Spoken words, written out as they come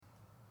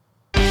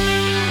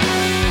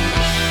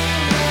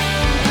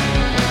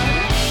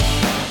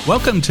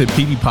Welcome to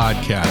PD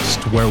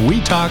Podcast, where we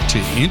talk to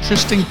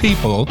interesting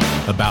people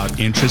about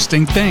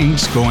interesting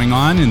things going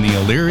on in the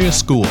Elyria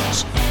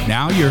schools.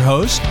 Now your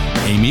host,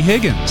 Amy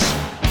Higgins.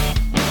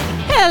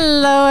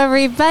 Hello,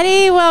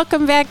 everybody.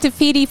 Welcome back to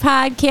PD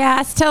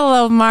Podcast.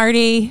 Hello,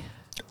 Marty.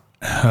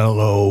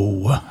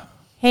 Hello.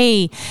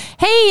 Hey,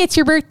 it's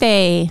your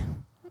birthday.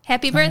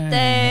 Happy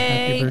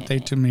birthday. Happy birthday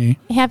to me.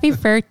 Happy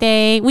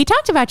birthday. We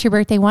talked about your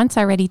birthday once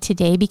already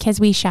today because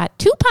we shot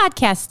 2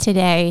 podcasts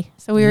today.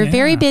 So we were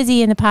very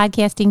busy in the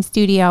podcasting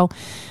studio.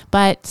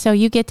 But so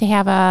you get to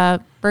have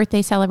a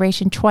birthday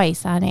celebration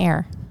twice on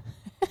air.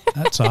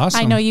 That's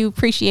awesome. I know you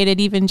appreciated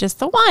even just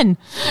the one.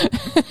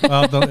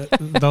 Well,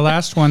 the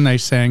last one they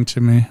sang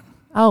to me.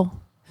 Oh,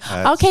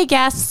 okay,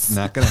 guests.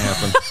 Not going to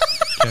happen.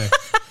 Okay.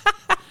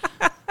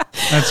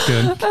 That's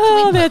good.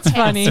 Oh, that's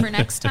funny. For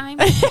next time.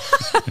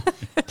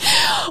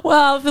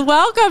 Well,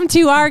 welcome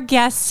to our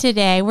guest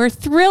today. We're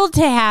thrilled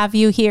to have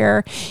you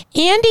here.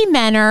 Andy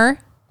Menner.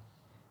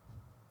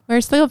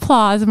 Where's the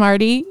applause,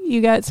 Marty?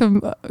 You got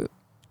some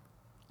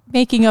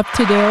making up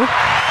to do. Well,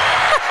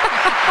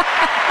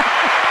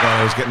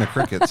 I was getting the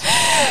crickets.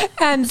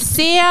 And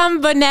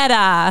Sam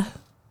Bonetta.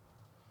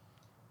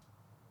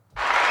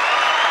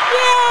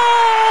 Yay!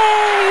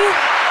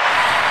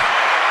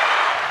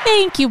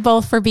 Thank you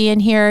both for being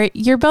here.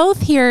 You're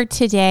both here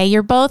today.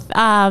 You're both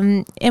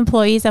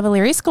employees of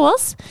Elyria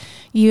Schools.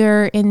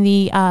 You're in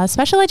the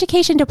special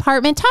education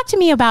department. Talk to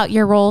me about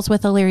your roles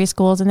with Elyria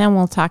Schools, and then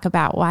we'll talk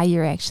about why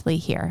you're actually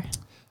here.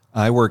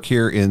 I work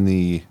here in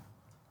the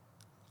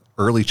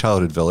early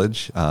childhood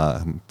village,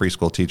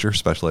 preschool teacher,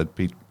 special ed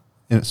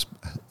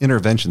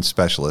intervention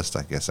specialist,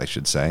 I guess I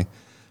should say,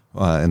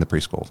 in the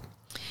preschool.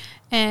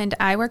 And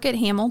I work at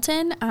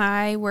Hamilton.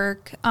 I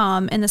work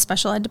in the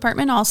special ed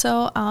department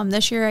also.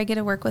 This year I get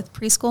to work with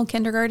preschool,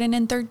 kindergarten,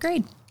 and 3rd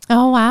grade.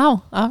 Oh,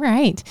 wow. All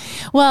right.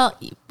 Well,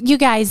 you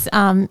guys,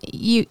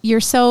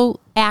 you're so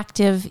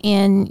active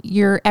in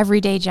your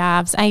everyday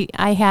jobs.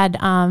 I had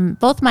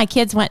both my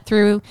kids went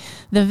through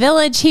the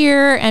village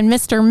here, and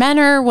Mr.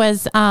 Menner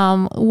was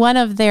one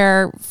of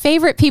their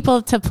favorite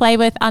people to play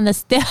with on the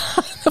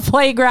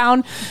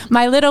playground.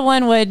 My little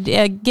one would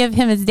give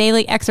him his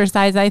daily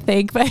exercise, I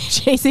think, by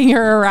chasing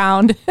her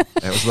around.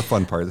 That was the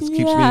fun part. This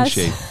keeps me in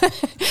shape.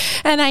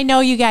 And I know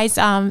you guys,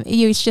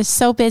 you're just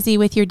so busy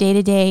with your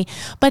day-to-day,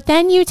 but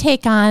then you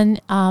take on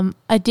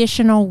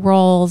additional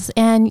roles,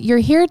 and you're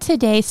here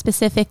today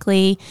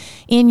specifically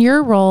in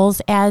your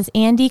roles as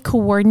Andy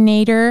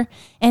coordinator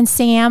and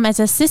Sam as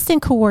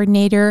assistant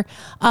coordinator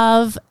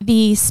of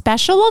the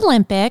Special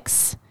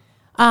Olympics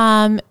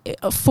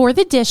for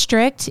the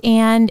district,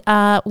 and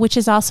which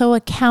is also a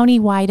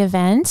county-wide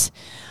event.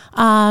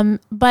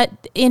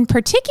 But in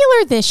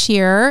particular this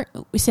year,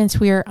 since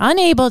we are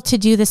unable to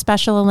do the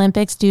Special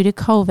Olympics due to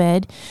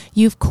COVID,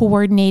 you've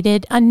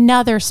coordinated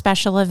another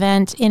special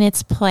event in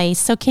its place.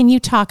 So can you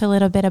talk a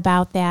little bit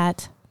about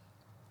that?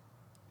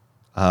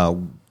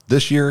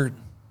 This year,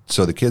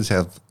 so the kids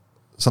have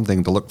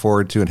something to look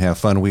forward to and have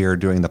fun, we are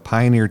doing the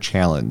Pioneer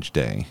Challenge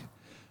Day.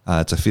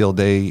 It's a field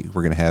day.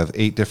 We're going to have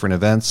 8 different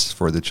events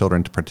for the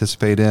children to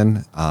participate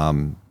in.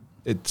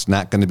 It's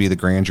not going to be the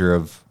grandeur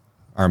of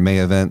our May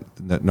event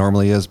that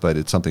normally is, but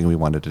it's something we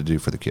wanted to do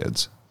for the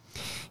kids.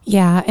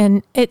 Yeah,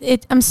 and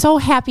I'm so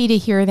happy to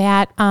hear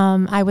that.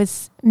 I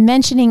was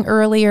mentioning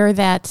earlier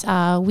that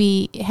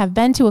we have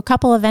been to a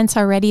couple events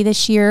already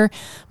this year.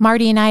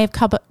 Marty and I have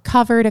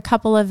covered a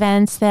couple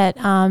events that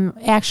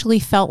actually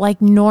felt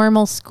like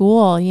normal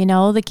school. You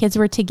know, the kids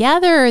were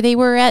together, they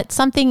were at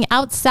something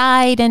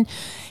outside and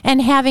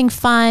having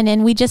fun,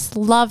 and we just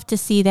love to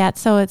see that.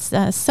 So it's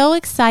so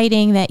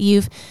exciting that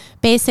you've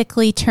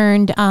basically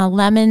turned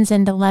lemons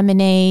into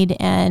lemonade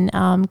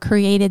and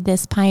created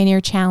this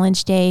Pioneer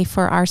Challenge Day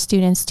for our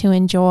students to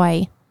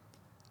enjoy.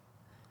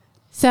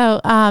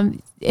 So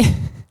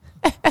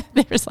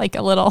there's like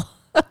a little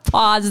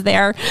pause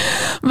there.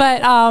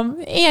 But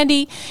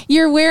Andy,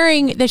 you're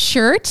wearing the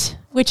shirt,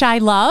 which I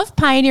love,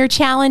 Pioneer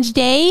Challenge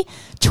Day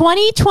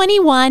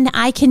 2021,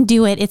 I Can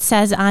Do It. It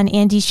says on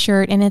Andy's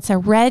shirt, and it's a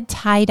red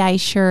tie-dye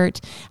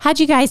shirt. How'd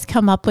you guys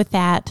come up with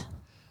that?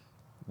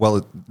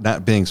 Well,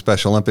 not being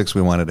Special Olympics,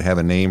 we wanted to have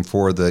a name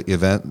for the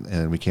event,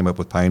 and we came up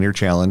with Pioneer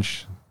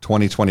Challenge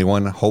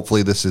 2021.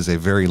 Hopefully this is a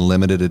very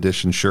limited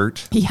edition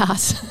shirt.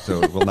 Yes.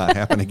 So it will not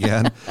happen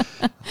again.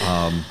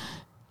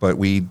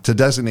 But to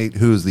designate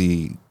who's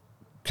the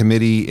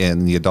committee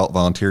and the adult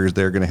volunteers,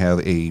 they're going to have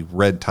a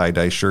red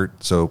tie-dye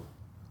shirt, so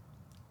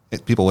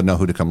people would know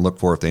who to come look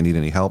for if they need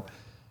any help.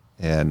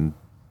 And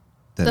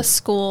the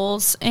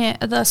schools,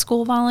 the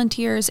school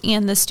volunteers,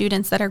 and the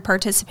students that are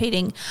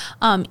participating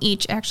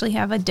each actually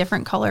have a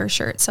different color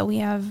shirt. So we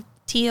have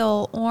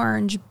teal,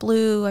 orange,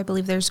 blue. I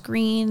believe there's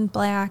green,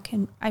 black,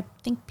 and I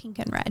think pink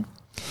and red.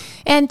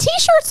 And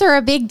T-shirts are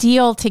a big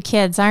deal to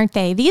kids, aren't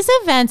they? These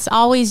events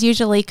always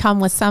usually come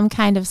with some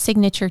kind of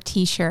signature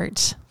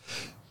T-shirt.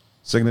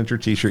 Signature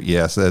T-shirt,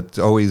 yes. That's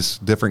always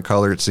different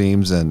color, it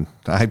seems, and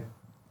I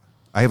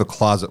have a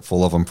closet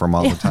full of them from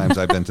all the times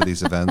I've been to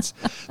these events.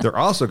 They're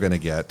also going to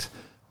get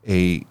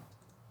a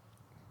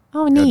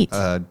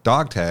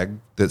dog tag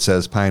that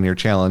says Pioneer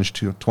Challenge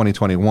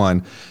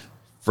 2021.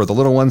 For the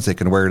little ones, they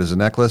can wear it as a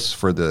necklace.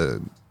 For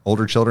the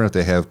older children, if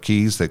they have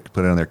keys, they can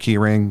put it on their key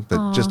ring.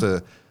 But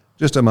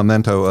just a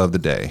memento of the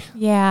day.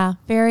 Yeah,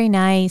 very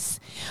nice.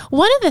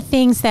 One of the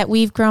things that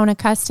we've grown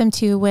accustomed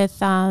to with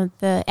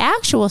the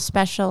actual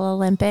Special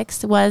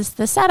Olympics was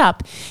the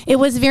setup. It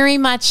was very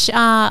much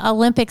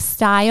Olympic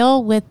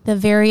style with the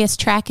various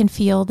track and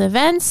field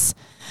events.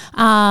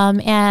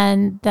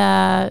 And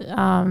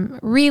the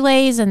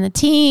relays and the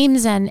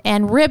teams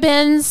and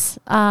ribbons,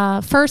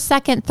 first,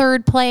 second,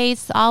 third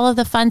place, all of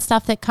the fun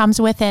stuff that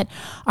comes with it.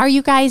 Are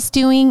you guys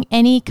doing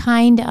any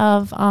kind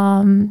of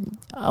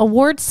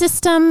award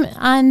system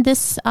on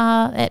this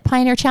at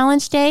Pioneer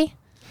Challenge Day?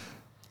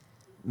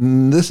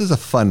 This is a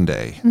fun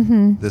day.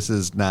 Mm-hmm. This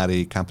is not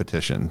a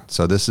competition.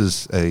 So this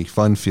is a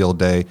fun field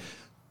day.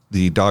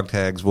 The dog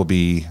tags will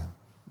be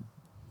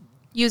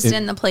used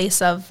in the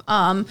place of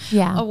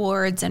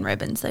awards and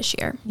ribbons this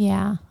year.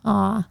 Yeah.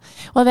 Aw.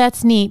 Well,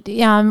 that's neat.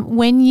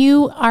 When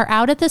you are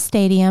out at the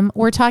stadium,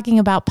 we're talking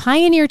about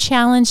Pioneer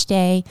Challenge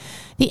Day.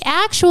 The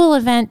actual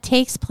event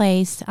takes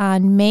place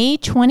on May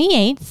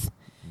 28th.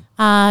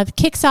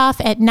 Kicks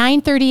off at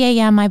 9:30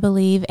 a.m., I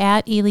believe,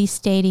 at Ely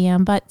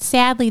Stadium. But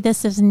sadly,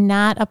 this is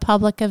not a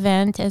public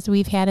event as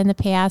we've had in the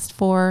past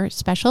for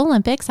Special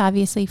Olympics,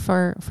 obviously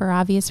for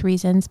obvious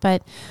reasons.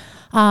 But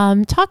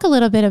talk a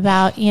little bit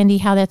about, Andy,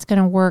 how that's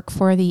going to work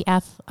for the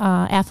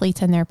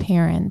athletes and their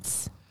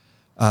parents.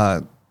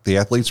 The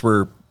athletes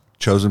were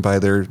chosen by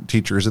their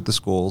teachers at the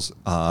schools.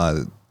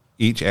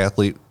 Each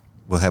athlete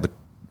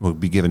will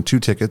be given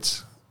 2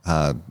 tickets.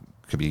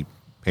 Could be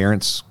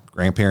parents,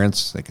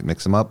 grandparents. They can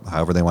mix them up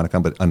however they want to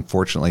come. But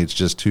unfortunately, it's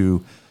just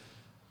 2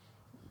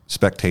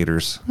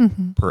 spectators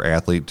per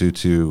athlete due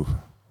to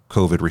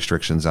COVID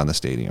restrictions on the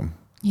stadium.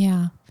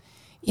 Yeah.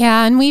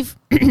 Yeah, and we've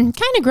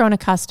kind of grown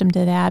accustomed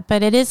to that,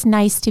 but it is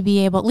nice to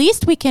be able, at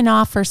least we can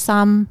offer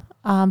some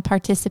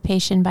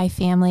participation by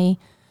family.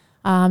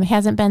 It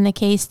hasn't been the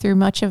case through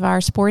much of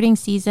our sporting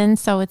season,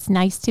 so it's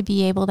nice to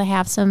be able to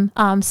have some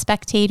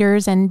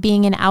spectators, and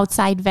being an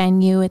outside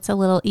venue, it's a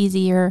little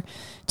easier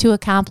to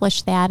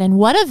accomplish that. And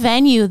what a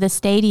venue the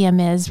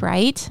stadium is,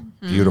 right?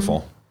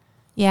 Beautiful.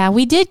 Yeah,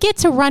 we did get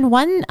to run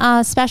one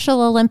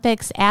Special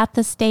Olympics at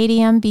the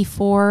stadium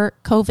before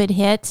COVID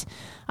hit.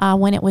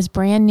 When it was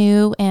brand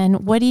new.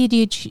 And what did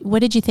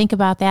you think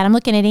about that? I'm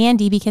looking at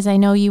Andy because I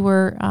know you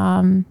were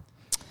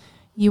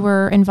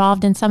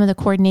involved in some of the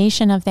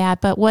coordination of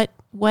that. But what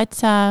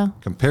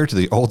compared to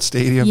the old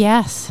stadium?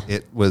 Yes,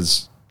 it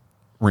was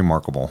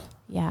remarkable.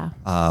 Yeah.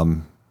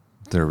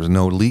 There was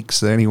no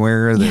leaks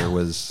anywhere. There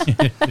was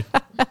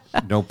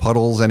no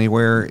puddles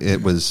anywhere.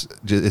 It was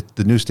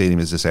the new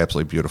stadium is just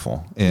absolutely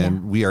beautiful,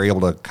 and we are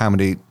able to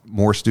accommodate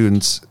more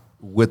students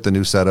with the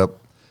new setup.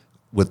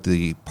 With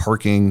the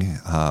parking,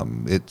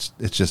 it's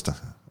just a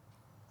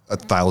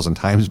 1,000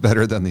 times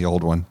better than the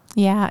old one.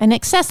 Yeah, and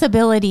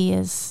accessibility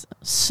is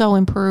so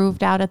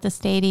improved out at the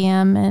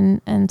stadium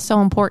and so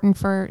important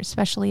for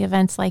especially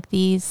events like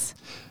these.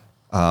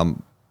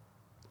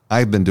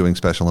 I've been doing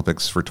Special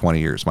Olympics for 20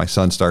 years. My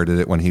son started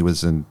it when he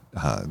was in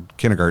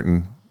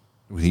kindergarten.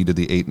 He did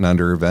the 8 and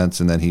under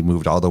events, and then he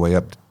moved all the way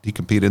up. He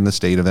competed in the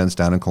state events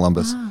down in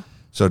Columbus. Ah.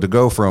 So to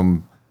go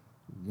from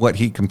what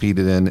he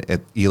competed in at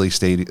Ely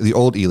Stadium, the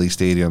old Ely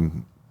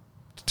Stadium,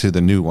 to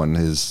the new one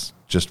is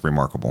just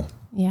remarkable.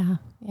 Yeah,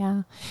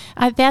 yeah.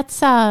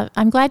 That's.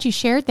 I'm glad you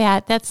shared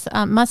that. That's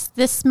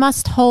this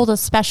must hold a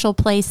special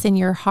place in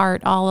your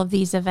heart. All of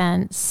these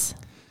events.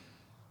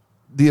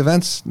 The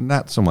events,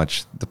 not so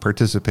much. The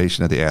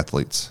participation of the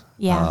athletes.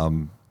 Yeah.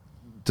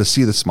 To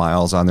see the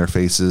smiles on their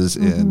faces,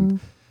 and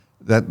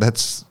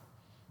that's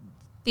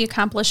the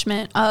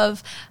accomplishment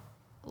of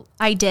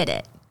I did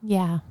it.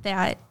 Yeah.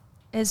 That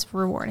is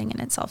rewarding in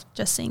itself,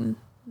 just seeing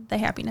the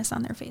happiness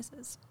on their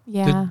faces.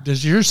 Yeah.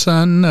 Does your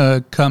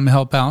son come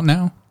help out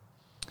now?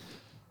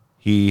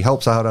 He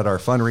helps out at our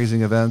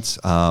fundraising events.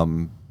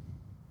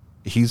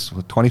 He's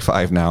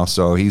 25 now,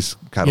 so he's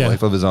got a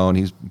life of his own.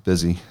 He's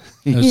busy.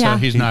 So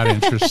he's not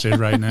interested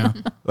right now.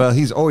 Well,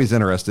 he's always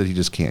interested. He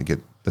just can't get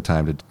the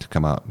time to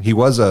come out. He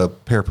was a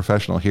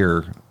paraprofessional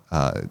here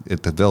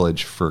at the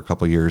Village for a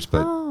couple of years,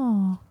 but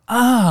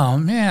oh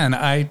man,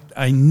 I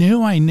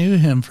knew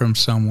him from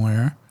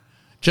somewhere.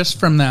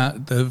 Just from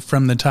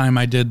from the time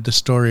I did the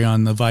story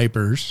on the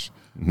Vipers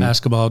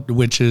basketball,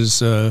 which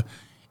is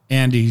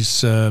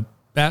Andy's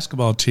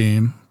basketball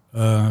team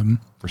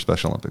for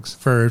Special Olympics.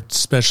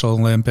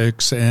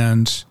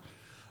 And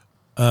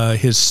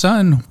his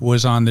son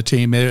was on the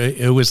team.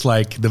 It was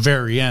like the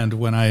very end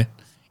when I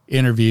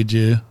interviewed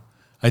you.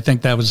 I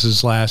think that was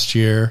his last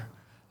year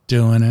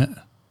doing it.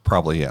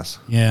 Probably, yes.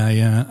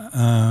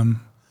 Yeah.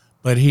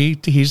 But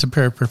he's a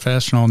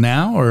paraprofessional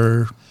now,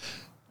 or?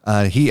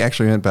 He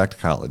actually went back to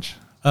college.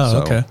 Oh,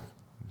 so okay.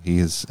 He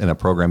is in a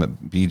program at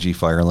BG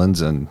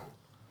Firelands, and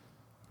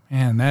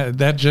man,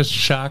 that just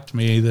shocked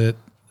me that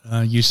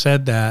you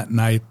said that, and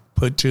I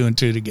put 2 and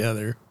 2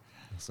 together.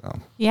 So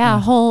a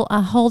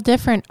whole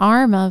different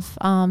arm of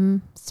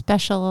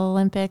Special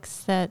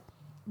Olympics that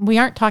we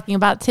aren't talking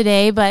about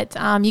today, but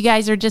you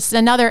guys are just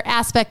another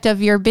aspect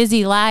of your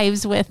busy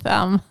lives with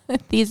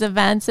these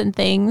events and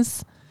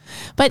things.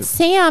 But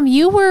Sam,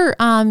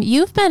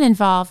 you've been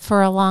involved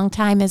for a long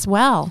time as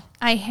well.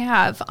 I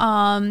have.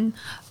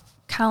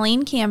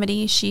 Colleen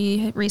Camedy,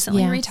 she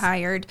recently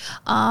retired.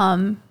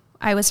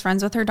 I was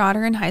friends with her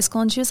daughter in high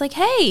school, and she was like,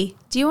 "Hey,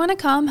 do you want to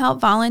come help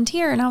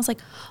volunteer?" And I was like,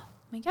 "Oh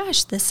my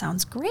gosh, this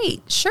sounds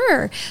great.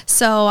 Sure."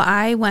 So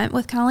I went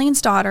with Colleen's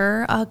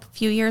daughter a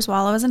few years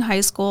while I was in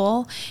high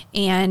school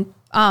and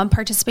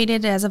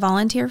participated as a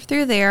volunteer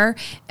through there.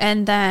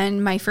 And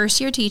then my first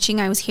year teaching,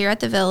 I was here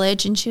at the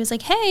village, and she was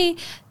like, "Hey,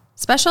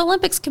 Special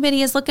Olympics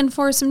Committee is looking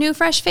for some new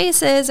fresh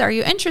faces. Are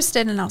you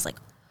interested?" And I was like,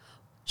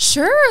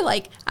 "Sure."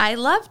 Like, I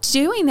loved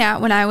doing that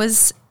when I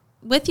was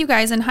with you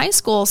guys in high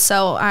school.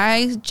 So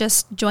I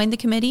just joined the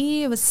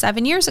committee. It was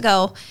 7 years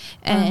ago.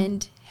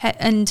 And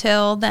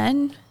until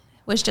then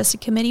was just a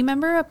committee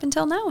member up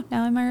until now.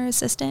 Now I'm our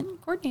assistant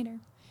coordinator.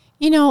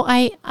 You know,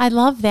 I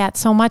love that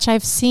so much.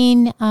 I've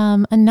seen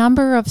a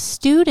number of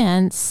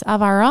students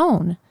of our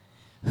own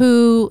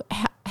who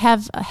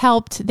have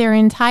helped their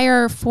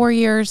entire 4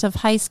 years of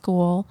high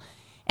school.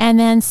 And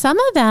then some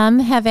of them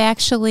have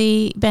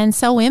actually been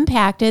so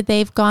impacted,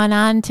 they've gone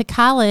on to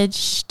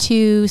college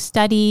to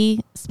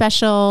study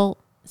special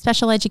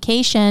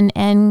education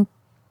and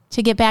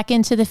to get back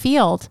into the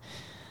field.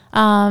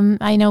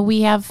 I know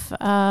we have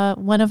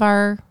one of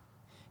our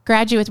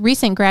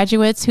recent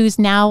graduates, who's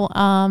now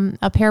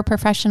a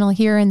paraprofessional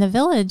here in the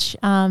village.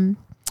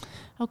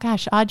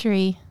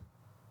 Audrey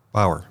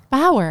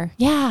Bauer.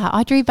 Yeah,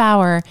 Audrey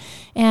Bauer.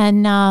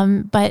 And,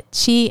 but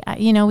she,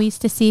 we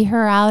used to see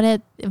her out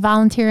at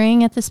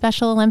volunteering at the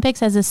Special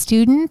Olympics as a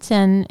student,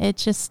 and it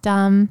just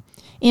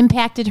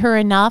impacted her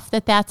enough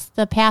that that's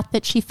the path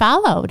that she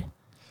followed.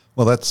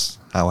 Well, that's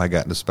how I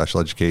got into special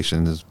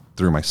education, is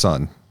through my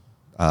son.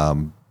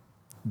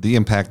 The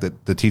impact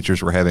that the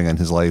teachers were having on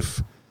his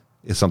life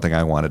is something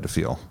I wanted to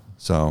feel.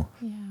 So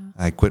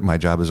I quit my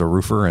job as a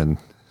roofer and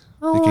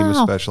became a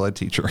special ed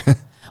teacher.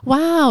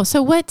 Wow.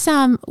 So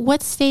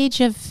what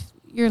stage of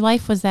your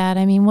life was that?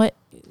 I mean, what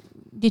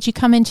did you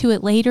come into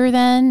it later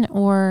then,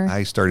 or?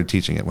 I started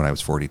teaching it when I was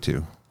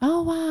 42.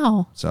 Oh,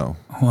 wow. So.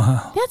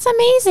 Wow. That's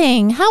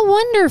amazing. How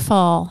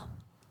wonderful.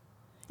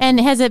 And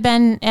has it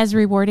been as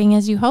rewarding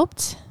as you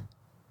hoped?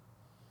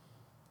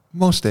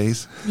 Most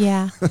days.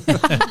 Yeah. We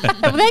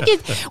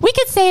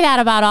could say that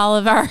about all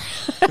of our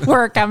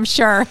work, I'm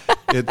sure.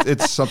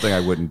 It's something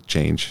I wouldn't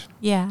change.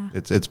 Yeah.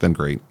 It's been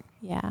great.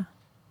 Yeah.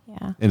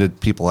 Yeah. And the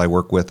people I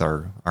work with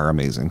are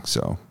amazing.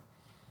 So.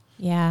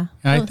 Yeah.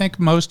 I think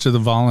most of the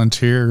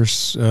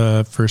volunteers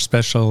for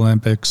Special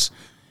Olympics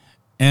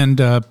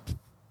end up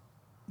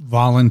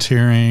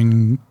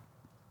volunteering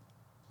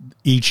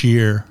each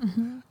year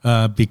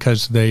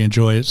because they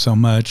enjoy it so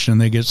much and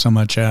they get so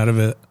much out of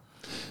it.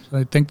 So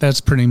I think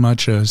that's pretty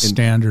much a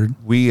standard.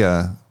 We,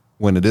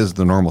 when it is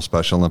the normal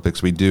Special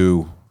Olympics, we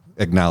do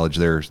acknowledge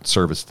their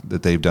service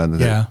that they've done.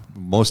 Yeah.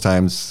 Most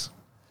times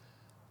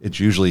it's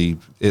usually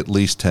at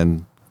least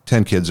 10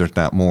 kids, if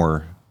not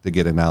more, that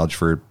get acknowledged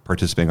for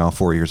participating all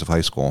 4 years of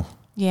high school.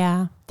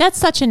 Yeah. That's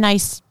such a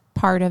nice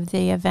part of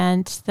the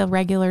event, the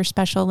regular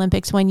Special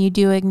Olympics, when you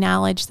do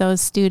acknowledge those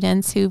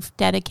students who've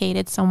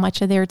dedicated so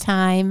much of their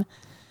time.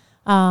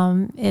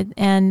 Are you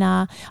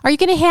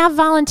going to have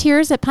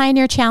volunteers at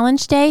Pioneer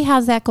Challenge Day?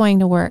 How's that going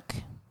to work?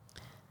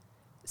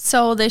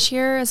 So this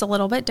year is a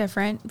little bit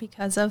different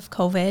because of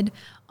COVID.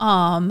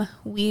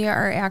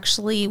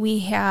 We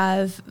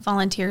have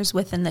volunteers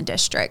within the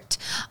district.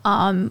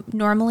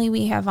 Normally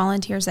we have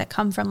volunteers that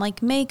come from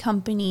like May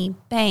Company,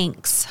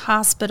 banks,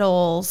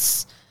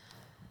 hospitals.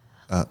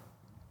 A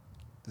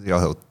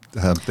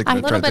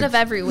little bit of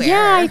everywhere.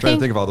 Yeah, I'm trying to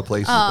think of all the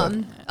places.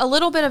 A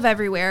little bit of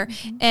everywhere.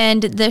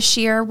 And this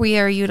year we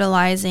are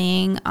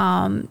utilizing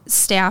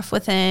staff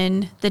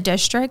within the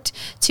district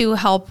to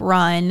help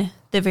run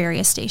the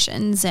various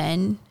stations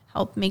and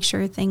help make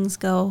sure things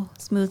go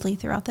smoothly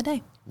throughout the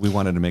day. We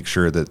wanted to make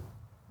sure that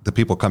the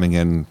people coming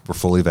in were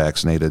fully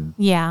vaccinated.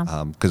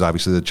 Yeah. Because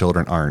obviously the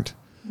children aren't.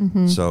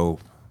 Mm-hmm. So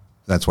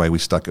that's why we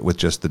stuck it with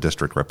just the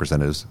district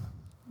representatives.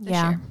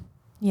 This year.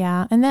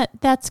 Yeah, and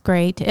that's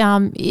great.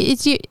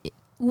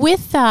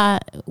 With the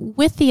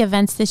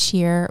events this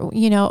year,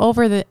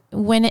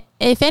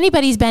 if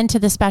anybody's been to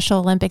the Special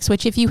Olympics,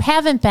 which if you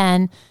haven't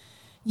been,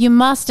 you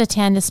must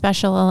attend a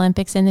Special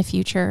Olympics in the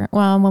future.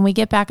 When we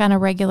get back on a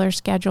regular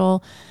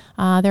schedule,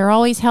 they're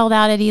always held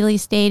out at Ely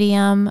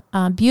Stadium.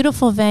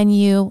 Beautiful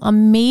venue,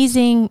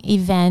 amazing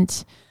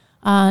event.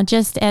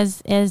 Just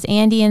as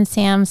Andy and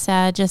Sam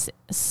said, just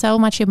so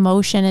much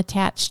emotion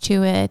attached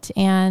to it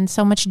and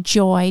so much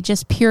joy,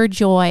 just pure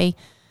joy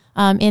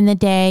in the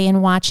day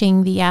and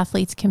watching the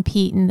athletes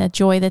compete and the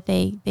joy that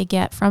they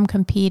get from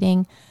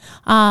competing.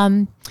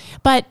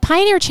 But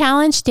Pioneer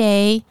Challenge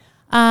Day,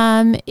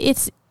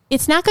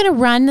 it's not going to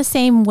run the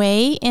same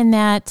way in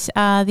that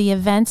the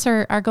events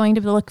are going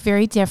to look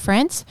very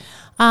different.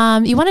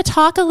 You want to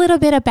talk a little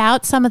bit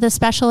about some of the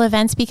special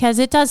events because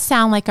it does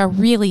sound like a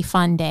really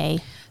fun day.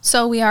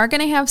 So we are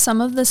going to have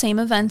some of the same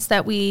events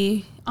that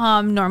we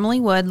normally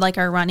would, like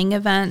our running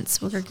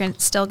events. We're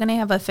still going to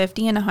have a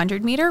 50 and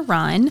 100 meter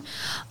run.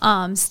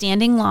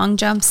 Standing long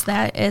jumps,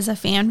 that is a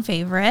fan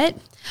favorite.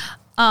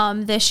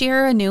 This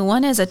year, a new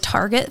one is a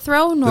target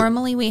throw.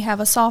 Normally, we have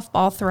a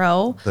softball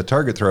throw. The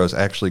target throw is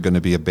actually going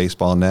to be a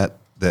baseball net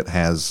that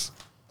has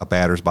a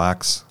batter's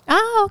box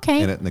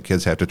in it, and the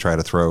kids have to try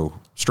to throw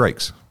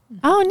strikes.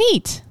 Oh,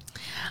 neat.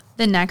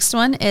 The next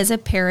one is a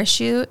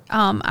parachute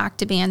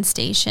octoband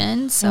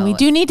station. So and we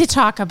do need to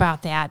talk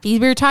about that. We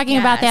were talking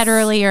about that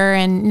earlier,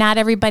 and not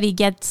everybody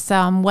gets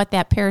what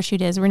that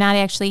parachute is. We're not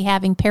actually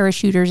having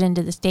parachuters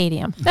into the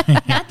stadium.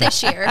 Not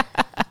this year.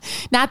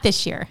 Not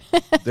this year.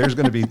 There's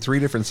going to be 3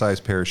 different size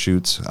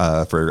parachutes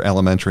for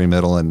elementary,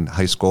 middle, and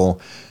high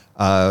school.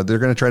 They're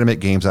going to try to make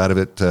games out of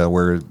it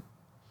where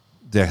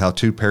they have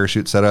 2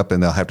 parachutes set up,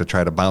 and they'll have to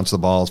try to bounce the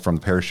balls from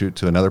the parachute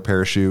to another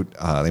parachute.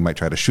 They might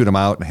try to shoot them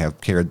out and have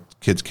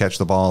kids catch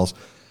the balls.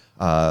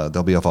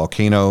 There'll be a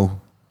volcano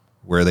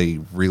where they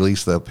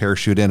release the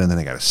parachute in, and then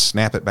they got to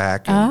snap it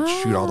back and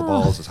shoot all the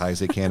balls as high as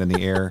they can in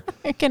the air.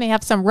 They're going to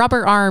have some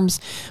rubber arms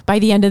by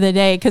the end of the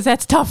day because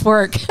that's tough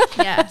work.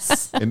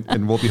 Yes.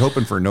 And we'll be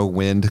hoping for no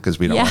wind because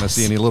we don't want to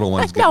see any little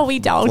ones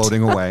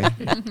floating away.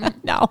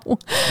 No.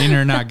 And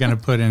you're not going to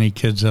put any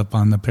kids up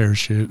on the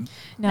parachute.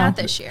 No. Not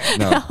this year.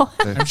 No.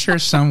 I'm sure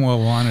some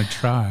will want to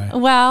try.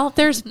 Well,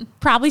 there's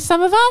probably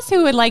some of us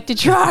who would like to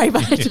try,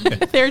 but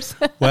there's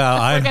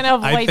we're going to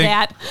avoid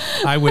that.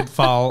 I would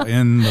fall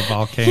in the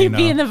volcano. You'd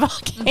be in the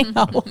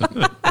volcano.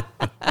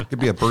 It could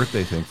be a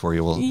birthday thing for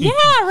you. Yeah,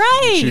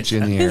 right. Shoot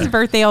you in the air. His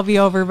birthday will be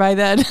over by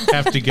then.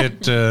 Have to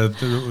get the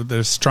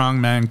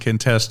strongman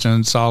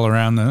contestants all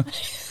around the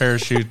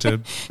parachute to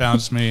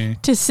bounce me.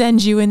 To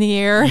send you in the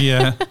air.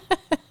 Yeah.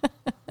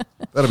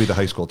 That'll be the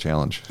high school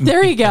challenge.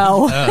 There you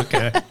go.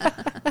 Okay.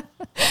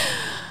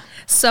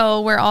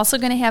 So we're also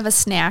going to have a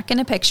snack and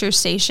a picture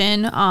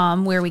station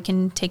where we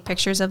can take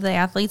pictures of the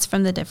athletes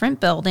from the different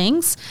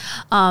buildings.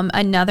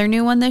 Another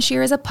new one this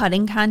year is a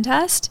putting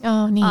contest.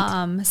 Oh,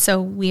 neat. So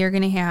we are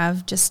going to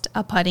have just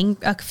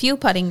a few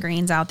putting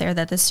greens out there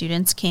that the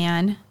students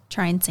can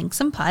try and sink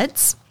some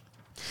putts.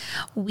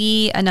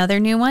 Another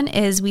new one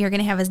is we are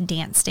going to have a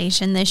dance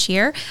station this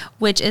year,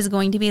 which is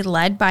going to be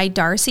led by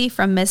Darcy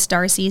from Miss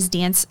Darcy's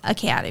Dance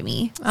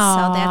Academy.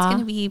 Aww. So that's going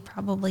to be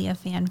probably a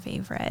fan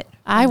favorite.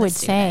 I would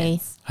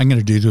say. I'm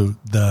going to do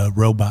the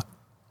robot.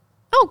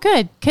 Oh,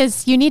 good,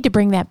 because you need to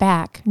bring that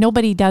back.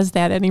 Nobody does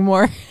that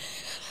anymore.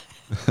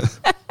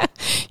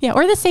 Yeah,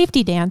 or the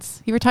safety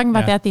dance. You were talking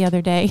about that the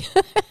other day.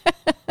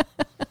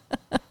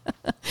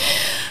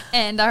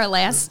 And our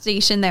last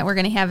station that we're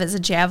going to have is a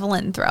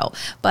javelin throw.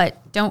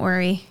 But don't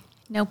worry,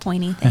 no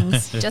pointy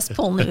things, just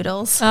pool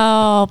noodles.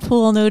 Oh,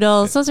 pool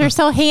noodles. Those are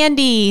so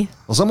handy.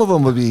 Well, some of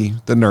them would be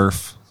the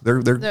Nerf.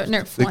 They're The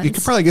Nerf you ones.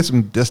 could probably get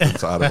some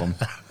distance out of them.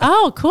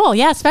 Oh, cool.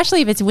 Yeah,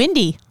 especially if it's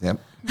windy. Yep.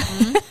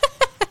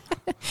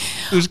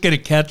 Who's going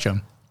to catch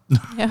them?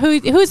 Yeah,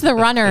 who's the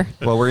runner?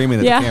 Well, we're aiming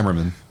at the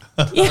cameraman.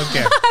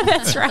 Okay.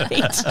 That's right.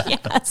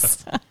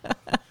 Yes.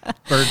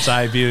 Bird's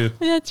eye view.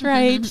 That's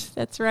right.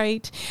 That's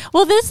right.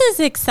 Well, this is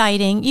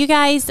exciting. You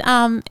guys,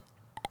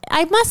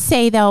 I must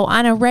say though,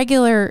 on a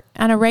regular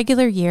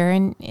year,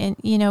 and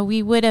you know,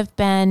 we would have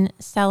been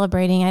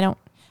celebrating,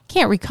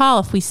 can't recall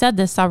if we said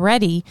this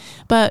already,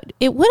 but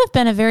it would have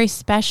been a very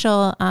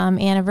special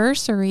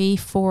anniversary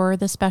for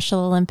the Special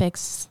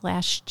Olympics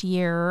last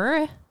year.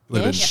 It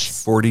would have been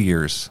 40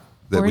 years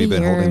that 40 we've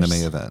been holding the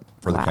years. May event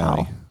for the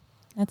county.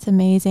 That's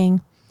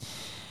amazing.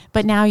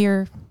 But now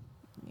we're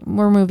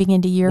moving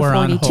into year We're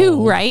on 42,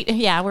 hold. right?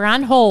 Yeah, we're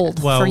on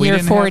hold Well, for we year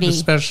didn't 40. have the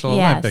Special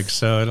Olympics,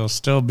 so it'll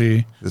still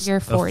be Year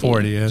the 40.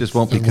 40th. It just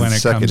won't be when it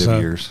comes consecutive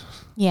up. years.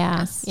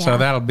 Yeah, yeah. So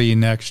that'll be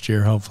next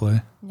year,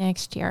 hopefully.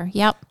 Next year.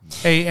 Yep.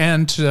 Hey,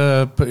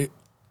 and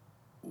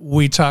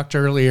we talked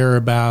earlier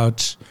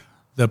about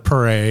the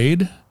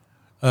parade.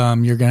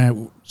 You're going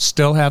to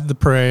still have the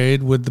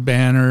parade with the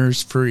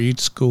banners for each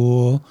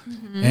school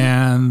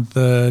and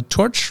the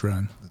torch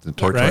run. The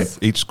torch Right. run.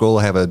 Each school will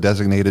have a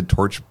designated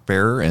torch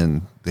bearer,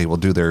 and they will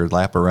do their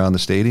lap around the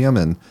stadium,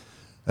 and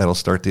that'll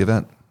start the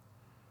event.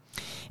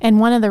 And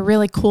one of the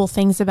really cool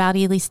things about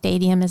Ely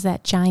Stadium is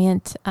that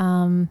giant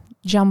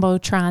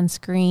Jumbotron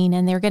screen,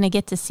 and they're going to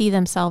get to see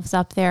themselves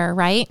up there,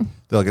 right?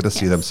 They'll get to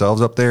see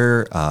themselves up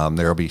there.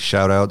 There will be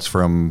shout outs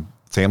from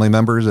family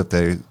members if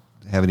they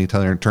have any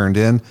turned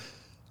in.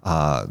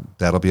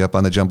 That'll be up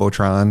on the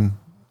Jumbotron.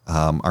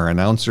 Our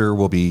announcer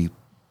will be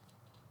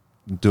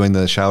doing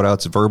the shout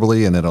outs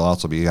verbally, and it'll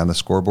also be on the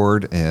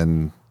scoreboard,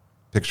 and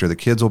picture of the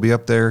kids will be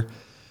up there.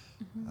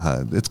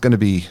 It's going to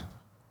be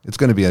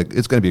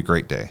a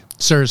great day.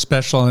 Is there a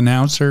special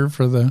announcer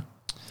for the?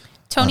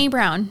 Tony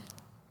Brown.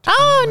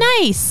 Oh,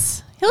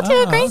 nice. He'll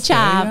do a great okay.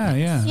 job.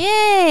 Yeah.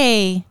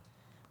 Yay.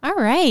 All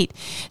right.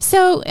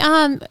 So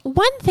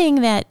one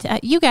thing that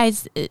you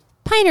guys,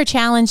 Pioneer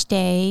Challenge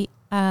Day,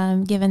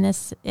 given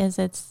this is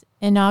its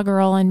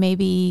inaugural and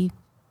maybe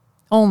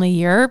only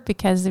year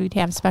because we'd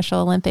have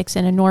Special Olympics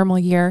in a normal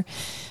year.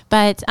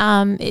 But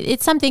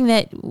it's something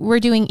that we're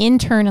doing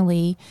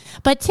internally.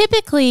 But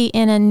typically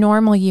in a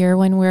normal year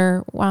when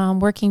we're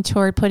working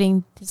toward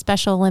putting the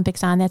Special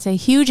Olympics on, that's a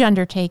huge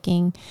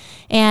undertaking.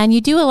 And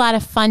you do a lot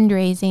of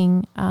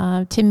fundraising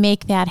to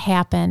make that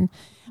happen.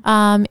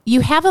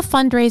 You have a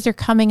fundraiser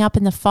coming up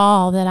in the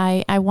fall that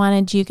I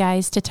wanted you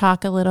guys to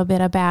talk a little bit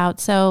about.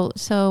 So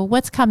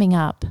what's coming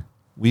up?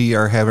 We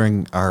are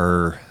having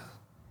our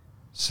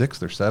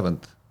 6th or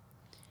 7th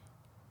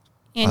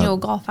annual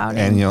golf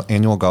outing.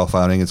 Annual golf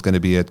outing. It's going to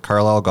be at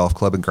Carlisle Golf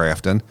Club in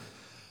Grafton.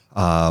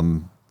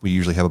 We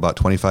usually have about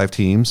 25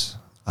 teams,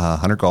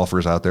 100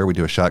 golfers out there. We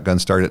do a shotgun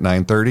start at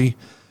 9:30.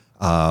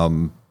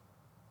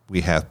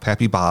 We have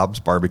Pappy Bob's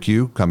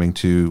Barbecue coming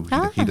to.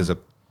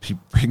 He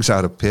brings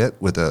out a pit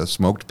with a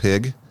smoked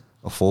pig,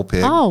 a full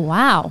pig. Oh,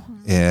 wow!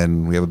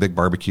 And we have a big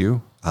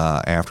barbecue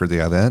after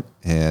the event,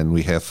 and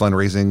we have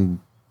fundraising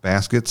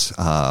baskets.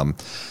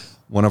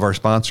 One of our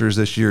sponsors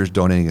this year is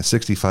donating a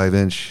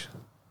 65-inch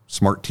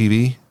smart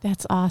TV.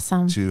 That's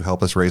awesome. To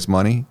help us raise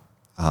money.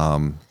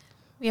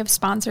 We have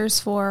sponsors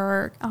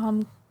for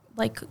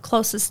like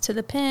closest to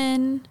the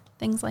pin,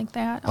 things like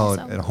that.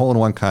 Also. And a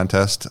hole-in-one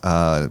contest.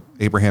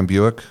 Abraham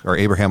Buick or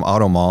Abraham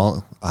Auto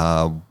Mall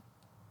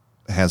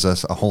has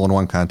us a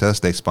hole-in-one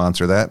contest. They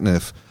sponsor that, and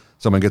if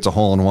someone gets a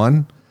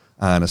hole-in-one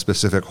on a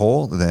specific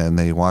hole, then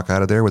they walk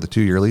out of there with a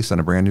 2-year lease on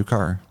a brand new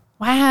car.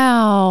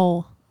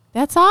 Wow.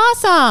 That's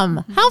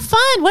awesome. How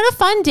fun. What a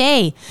fun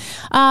day.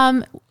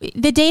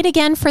 The date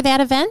again for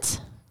that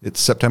event? It's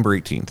September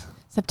 18th.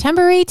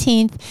 September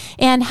 18th.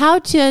 And how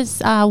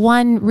does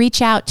one reach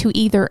out to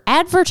either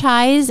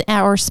advertise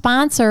or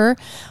sponsor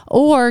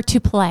or to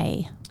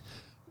play?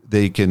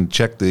 They can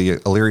check the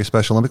Elyria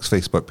Special Olympics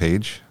Facebook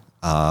page.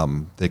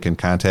 They can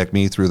contact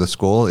me through the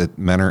school at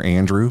Menor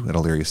Andrew at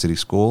Elyria City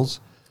Schools.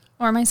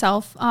 Or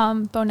myself,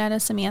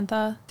 Bonetta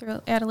Samantha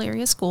at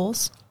Elyria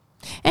Schools.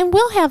 And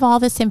we'll have all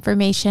this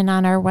information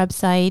on our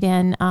website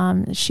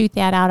and shoot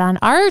that out on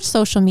our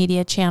social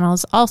media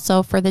channels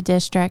also for the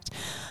district.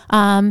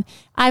 I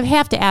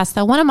have to ask,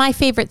 though, one of my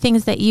favorite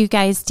things that you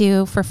guys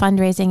do for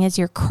fundraising is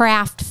your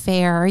craft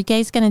fair. Are you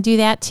guys going to do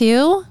that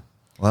too?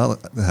 Well,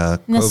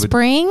 in the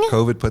spring?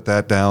 COVID put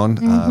that down,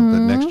 but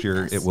next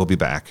year it will be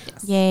back.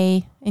 Yes.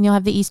 Yay. And you'll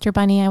have the Easter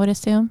Bunny, I would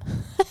assume.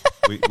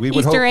 We would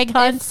Easter hope. egg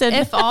hunts.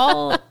 If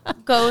all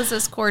goes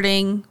as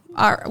according,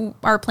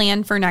 our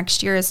plan for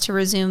next year is to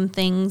resume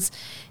things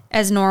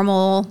as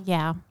normal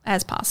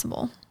as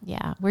possible.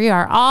 Yeah, we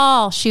are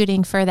all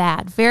shooting for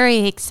that. Very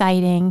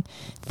exciting.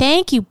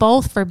 Thank you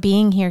both for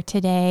being here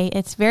today.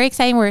 It's very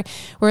exciting.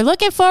 We're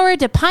looking forward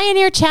to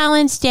Pioneer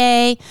Challenge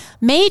Day,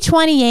 May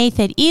 28th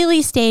at Ely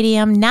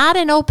Stadium. Not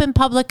an open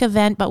public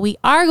event, but we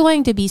are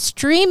going to be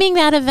streaming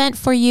that event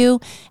for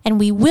you, and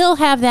we will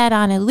have that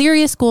on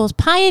Elyria Schools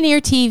Pioneer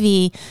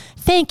TV.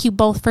 Thank you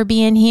both for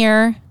being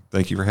here.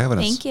 Thank you for having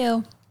us. Thank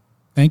you.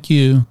 Thank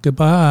you.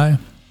 Goodbye.